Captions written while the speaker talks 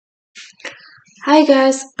Hi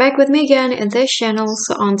guys, back with me again in this channel.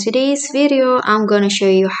 So on today's video, I'm gonna show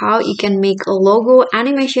you how you can make a logo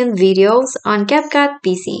animation videos on CapCut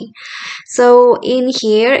PC. So in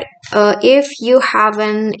here, if you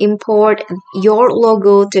haven't import your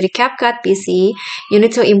logo to the CapCut PC, you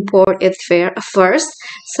need to import it first.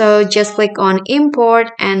 So just click on import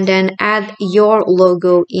and then add your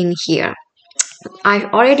logo in here. I've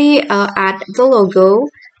already add the logo.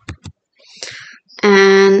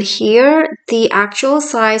 And here the actual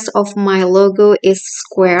size of my logo is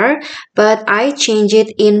square, but I change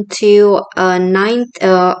it into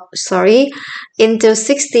into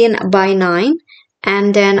 16 by 9.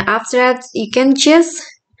 And then after that, you can just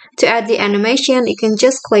to add the animation, you can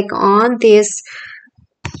just click on this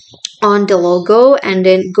on the logo and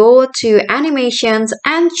then go to animations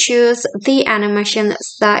and choose the animations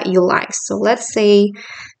that you like. So let's say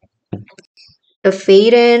the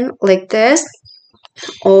fade in like this,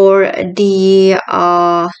 or the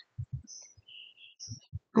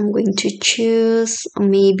I'm going to choose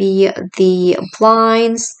maybe the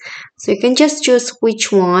blinds. So you can just choose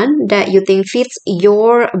which one that you think fits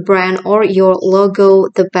your brand or your logo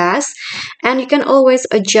the best, and you can always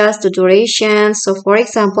adjust the duration. So for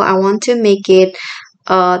example, I want to make it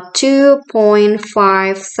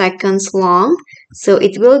 2.5 seconds long, so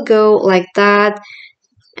it will go like that.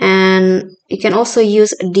 And you can also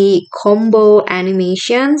use the combo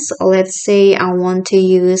animations. Let's say I want to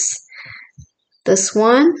use this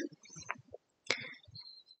one.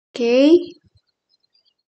 Okay,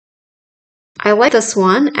 I like this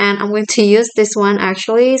one and I'm going to use this one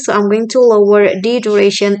actually. So I'm going to lower the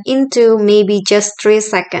duration into maybe just 3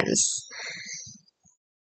 seconds.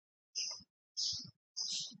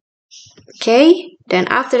 Okay, then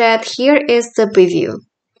after that, here is the preview.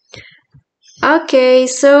 Okay,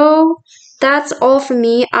 so that's all for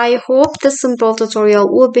me. I hope this simple tutorial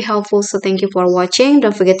will be helpful. So thank you for watching.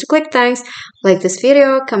 Don't forget to click thanks, like this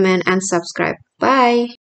video, comment, and subscribe. Bye.